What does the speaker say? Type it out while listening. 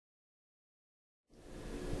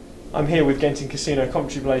I'm here with Genting Casino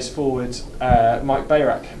Commentary Blaze forward Mike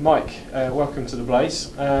Bayrack. Mike, welcome to the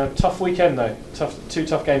Blaze. Tough weekend though, two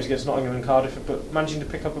tough games against Nottingham and Cardiff, but managing to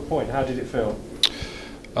pick up a point, how did it feel?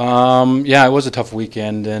 Yeah, it was a tough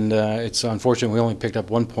weekend, and it's unfortunate we only picked up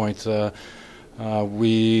 1 point.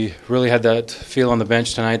 We really had that feel on the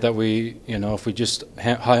bench tonight that if we just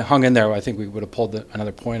hung in there, I think we would have pulled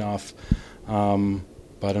another point off.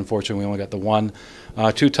 But unfortunately, we only got the one.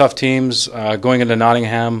 Two tough teams going into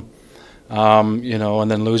Nottingham,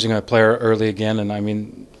 and then losing a player early again. And I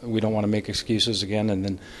mean, we don't want to make excuses again. And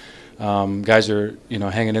then guys are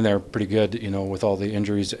hanging in there pretty good, with all the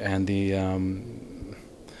injuries and the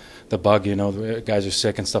bug. The guys are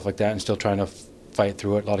sick and stuff like that, and still trying to fight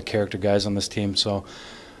through it. A lot of character guys on this team. So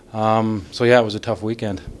yeah, it was a tough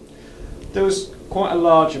weekend. There was quite a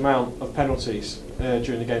large amount of penalties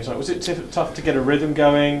during the game tonight. Was it tough to get a rhythm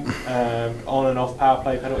going, on and off power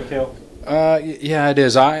play, penalty kill? Yeah, it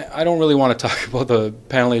is. I don't really want to talk about the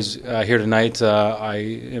penalties here tonight.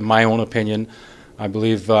 In my own opinion, I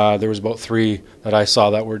believe there was about 3 that I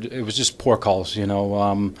saw that it was just poor calls.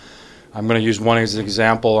 I'm going to use one as an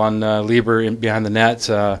example on Lieber behind the net.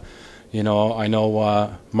 I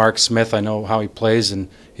know Mark Smith. I know how he plays, and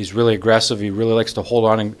he's really aggressive. He really likes to hold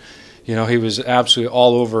on, and he was absolutely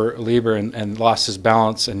all over Lieber and lost his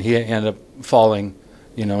balance, and he ended up falling.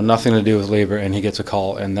 Nothing to do with Lieber, and he gets a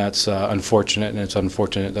call, and that's unfortunate, and it's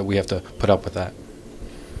unfortunate that we have to put up with that.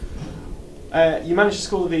 You managed to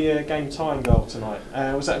score the game-time goal tonight.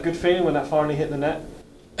 Was that a good feeling when that finally hit the net?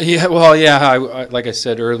 Yeah, well, yeah. Like I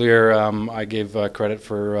said earlier, I gave credit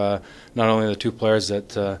for not only the 2 players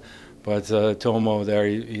but Tomo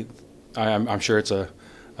there. I'm sure it's a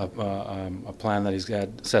plan that he's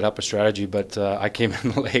had set up, a strategy, but I came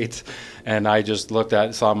in late, and I just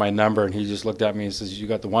saw my number, and he just looked at me and says, "You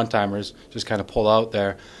got the one-timers," just kind of pulled out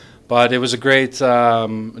there. But it was a great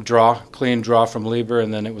clean draw from Lieber,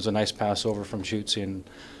 and then it was a nice pass over from Schutze, and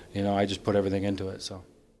I just put everything into it. So.